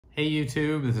Hey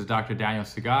YouTube, this is Dr. Daniel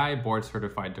Sugai, board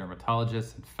certified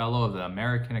dermatologist and fellow of the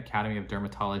American Academy of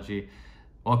Dermatology.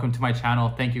 Welcome to my channel.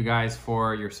 Thank you guys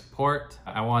for your support.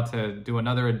 I want to do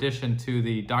another addition to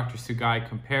the Dr. Sugai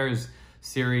Compares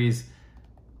Series,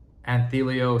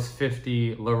 Anthelios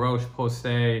 50 La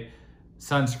Roche-Posay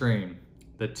sunscreen.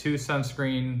 The two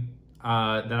sunscreen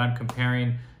that I'm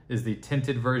comparing is the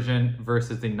tinted version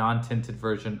versus the non-tinted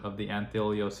version of the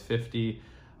Anthelios 50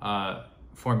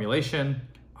 formulation.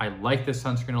 I like this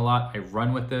sunscreen a lot. I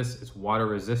run with this. It's water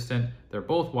resistant. They're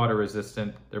both water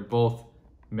resistant. They're both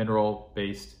mineral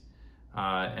based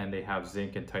and they have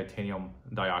zinc and titanium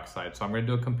dioxide. So I'm going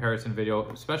to do a comparison video,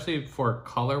 especially for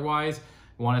color wise.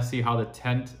 I want to see how the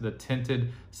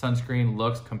tinted sunscreen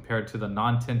looks compared to the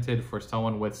non-tinted for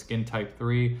someone with skin type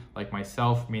 3 like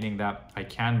myself, meaning that I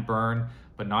can burn,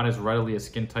 but not as readily as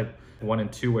skin type 1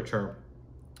 and 2, which are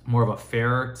more of a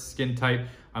fair skin type.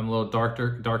 I'm a little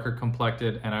darker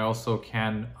complected, and I also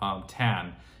can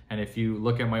tan. And if you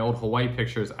look at my old Hawaii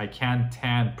pictures, I can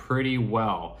tan pretty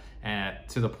well, and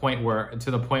to the point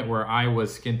where I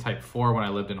was skin type 4 when I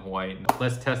lived in Hawaii.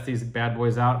 Let's test these bad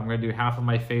boys out. I'm gonna do half of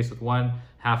my face with one,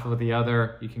 half of the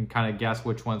other. You can kind of guess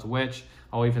which one's which.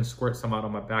 I'll even squirt some out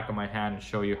on the back of my hand and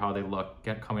show you how they look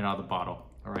coming out of the bottle.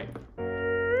 All right.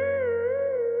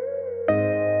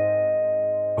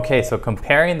 Okay, so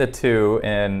comparing the two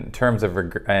in terms of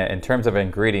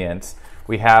ingredients,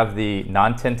 we have the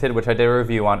non-tinted, which I did a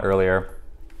review on earlier,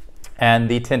 and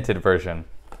the tinted version.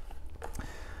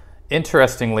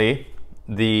 Interestingly,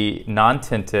 the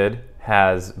non-tinted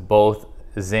has both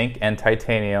zinc and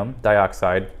titanium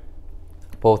dioxide,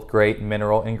 both great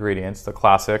mineral ingredients, the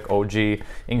classic OG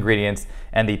ingredients,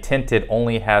 and the tinted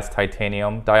only has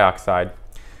titanium dioxide.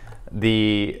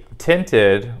 The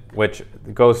tinted, which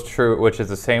is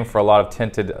the same for a lot of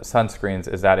tinted sunscreens,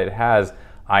 is that it has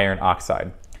iron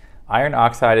oxide. Iron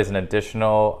oxide is an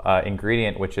additional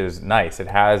ingredient, which is nice. It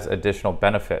has additional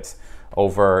benefits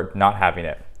over not having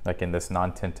it, like in this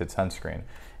non-tinted sunscreen.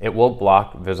 It will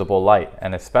block visible light,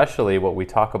 and especially what we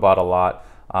talk about a lot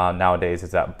nowadays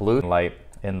is that blue light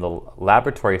in the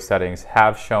laboratory settings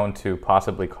have shown to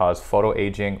possibly cause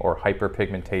photoaging or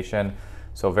hyperpigmentation.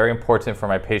 So very important for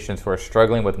my patients who are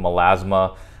struggling with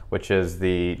melasma, which is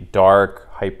the dark,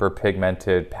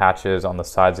 hyperpigmented patches on the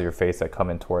sides of your face that come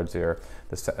in towards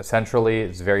centrally.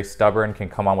 It's very stubborn, can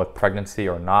come on with pregnancy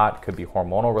or not, could be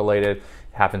hormonal related. It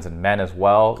happens in men as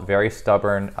well. Very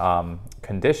stubborn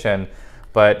condition,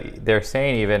 but they're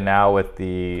saying even now with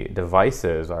the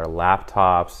devices, our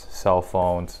laptops, cell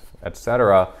phones,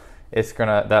 etc.,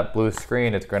 that blue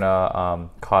screen, it's gonna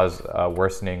cause a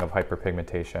worsening of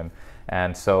hyperpigmentation.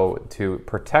 And so to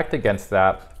protect against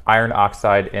that, iron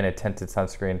oxide in a tinted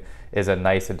sunscreen is a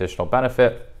nice additional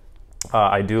benefit.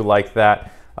 I do like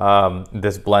that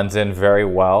this blends in very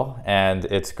well, and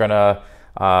it's gonna,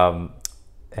 and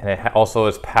it also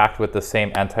is packed with the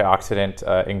same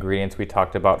antioxidant ingredients we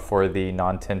talked about for the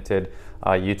non-tinted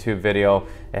YouTube video.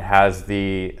 It has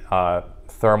the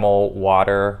thermal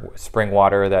water, spring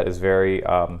water, that is very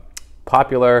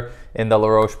popular in the La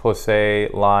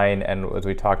Roche-Posay line, and as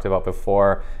we talked about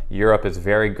before, Europe is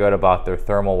very good about their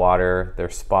thermal water. Their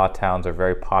spa towns are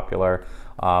very popular.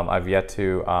 I've yet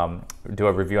to do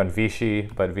a review on Vichy,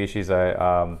 but Vichy is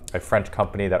a French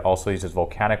company that also uses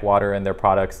volcanic water in their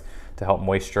products to help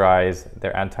moisturize.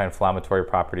 Their anti-inflammatory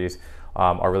properties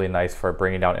are really nice for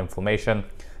bringing down inflammation.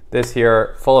 This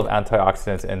here, full of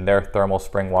antioxidants in their thermal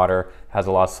spring water, has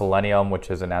a lot of selenium, which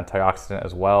is an antioxidant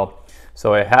as well.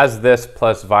 So it has this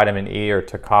plus vitamin E or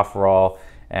tocopherol,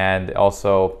 and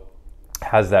also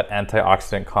has that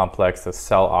antioxidant complex, the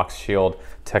cell ox shield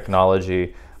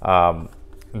technology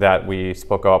that we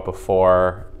spoke about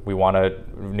before. We want to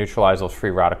neutralize those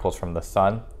free radicals from the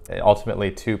sun, ultimately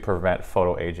to prevent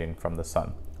photoaging from the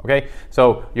sun. Okay,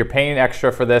 so you're paying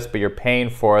extra for this, but you're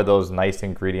paying for those nice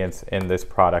ingredients in this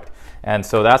product. And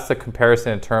so that's the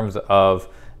comparison in terms of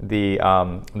the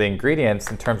ingredients.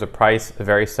 In terms of price,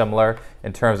 very similar.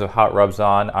 In terms of how it rubs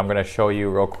on, I'm going to show you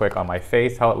real quick on my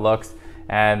face how it looks,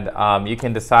 and you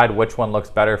can decide which one looks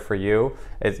better for you.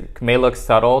 It may look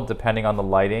subtle depending on the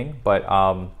lighting, but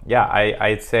yeah,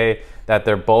 I'd say that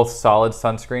they're both solid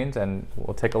sunscreens, and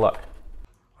we'll take a look.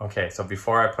 Okay, so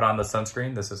before I put on the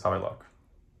sunscreen, this is how I look.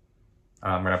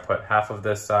 I'm going to put half of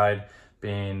this side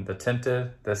being the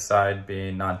tinted, this side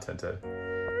being non-tinted.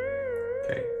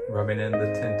 Okay, rubbing in the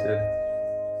tinted.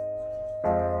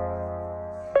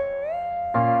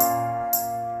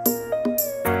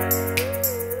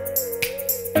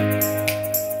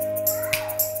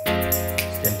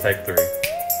 Skin type 3.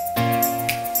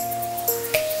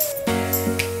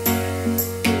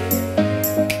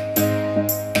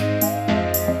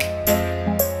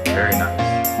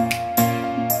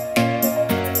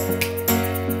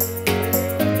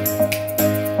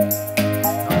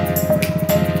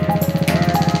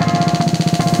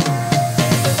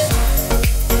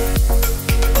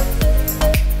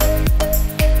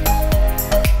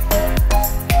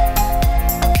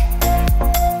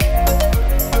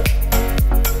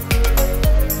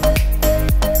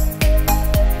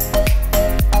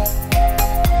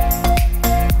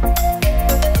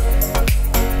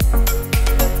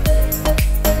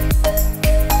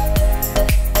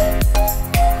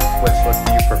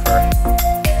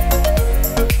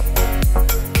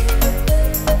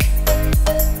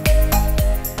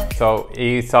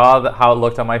 you saw how it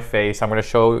looked on my face. I'm going to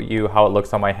show you how it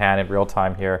looks on my hand in real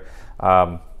time here.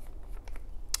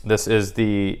 This is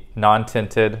the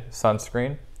non-tinted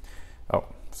sunscreen. Oh,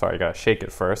 sorry, I got to shake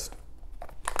it first.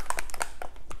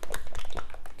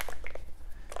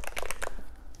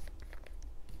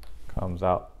 Comes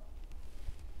out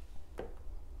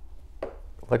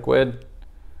liquid,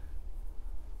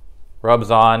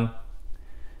 rubs on,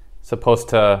 supposed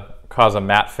to cause a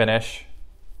matte finish.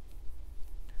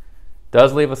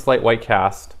 Does leave a slight white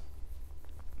cast,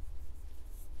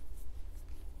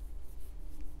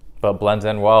 but blends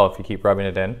in well if you keep rubbing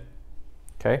it in.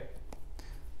 Okay.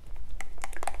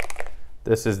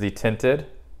 This is the tinted.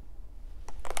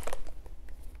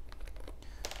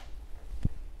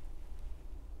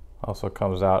 Also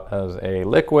comes out as a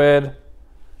liquid.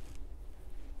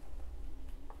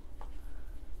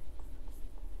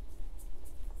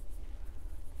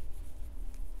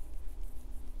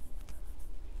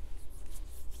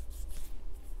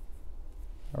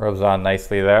 Rubs on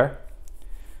nicely there.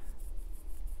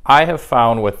 I have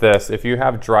found with this, if you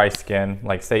have dry skin,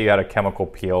 like say you had a chemical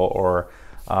peel or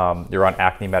you're on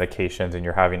acne medications and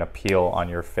you're having a peel on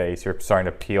your face, you're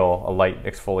starting to peel, a light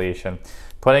exfoliation,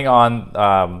 putting on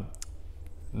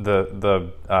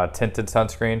the tinted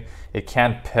sunscreen, it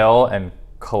can pill and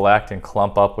collect and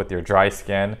clump up with your dry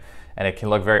skin, and it can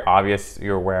look very obvious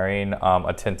you're wearing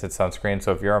a tinted sunscreen.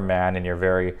 So if you're a man and you're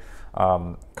very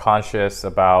conscious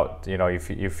about,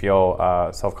 you feel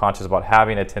self-conscious about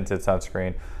having a tinted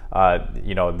sunscreen,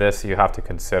 this you have to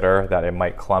consider that it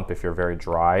might clump if you're very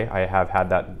dry. I have had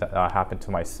that happen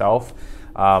to myself.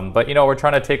 But we're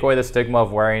trying to take away the stigma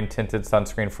of wearing tinted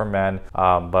sunscreen for men.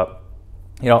 But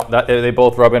they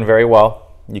both rub in very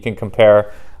well. You can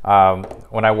compare.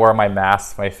 When I wore my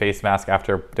mask, my face mask,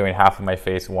 after doing half of my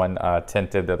face, one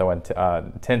tinted, the other one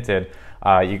tinted,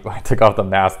 I took off the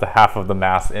mask, the half of the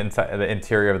mask, inside the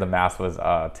interior of the mask was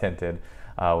tinted,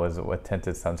 was with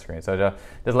tinted sunscreen. So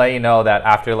just let you know that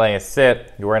after letting it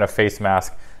sit, you're wearing a face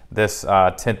mask, this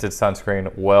tinted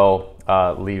sunscreen will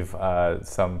leave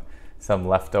some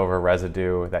leftover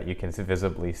residue that you can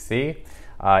visibly see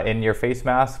in your face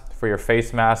mask. For your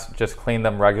face mask, just clean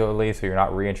them regularly so you're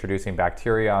not reintroducing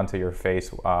bacteria onto your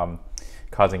face,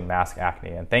 causing mask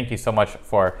acne. And thank you so much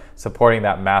for supporting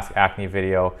that mask acne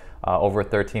video. Over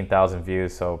 13,000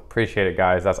 views, so appreciate it,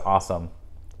 guys. That's awesome.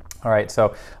 All right,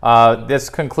 so this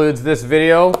concludes this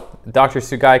video. Dr.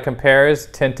 Sugai Compares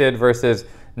Tinted versus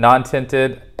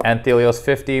Non-Tinted Anthelios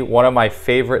 50, one of my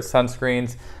favorite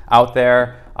sunscreens out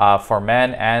there for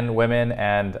men and women,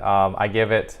 and I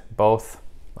give it both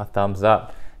a thumbs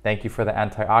up. Thank you for the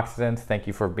antioxidants. Thank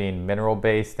you for being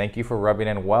mineral-based. Thank you for rubbing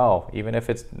in well. Even if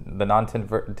it's the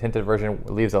non-tinted version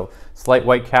leaves a slight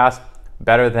white cast,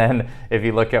 better than if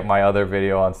you look at my other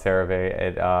video on CeraVe,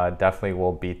 it definitely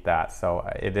will beat that. So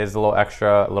it is a little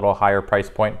extra, a little higher price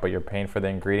point, but you're paying for the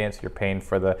ingredients, you're paying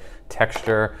for the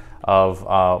texture of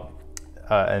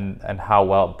and how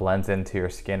well it blends into your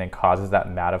skin and causes that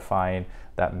mattifying,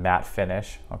 that matte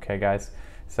finish. Okay, guys?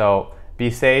 So be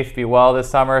safe, be well this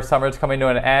summer. Summer's coming to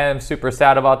an end. I'm super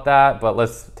sad about that, but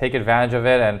let's take advantage of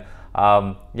it.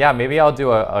 And yeah, maybe I'll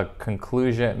do a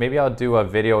conclusion. Maybe I'll do a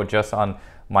video just on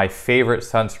my favorite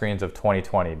sunscreens of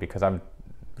 2020, because I'm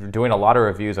doing a lot of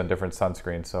reviews on different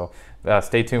sunscreens. So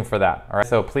stay tuned for that. All right.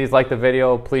 So please like the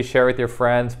video. Please share with your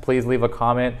friends. Please leave a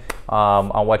comment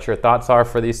on what your thoughts are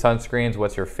for these sunscreens.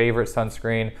 What's your favorite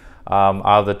sunscreen? Out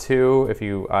of the two, if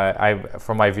you,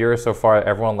 from my viewers so far,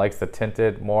 everyone likes the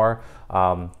tinted more,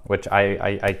 which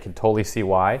I can totally see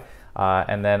why.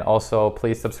 And then also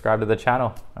please subscribe to the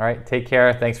channel. All right. Take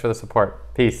care. Thanks for the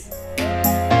support. Peace.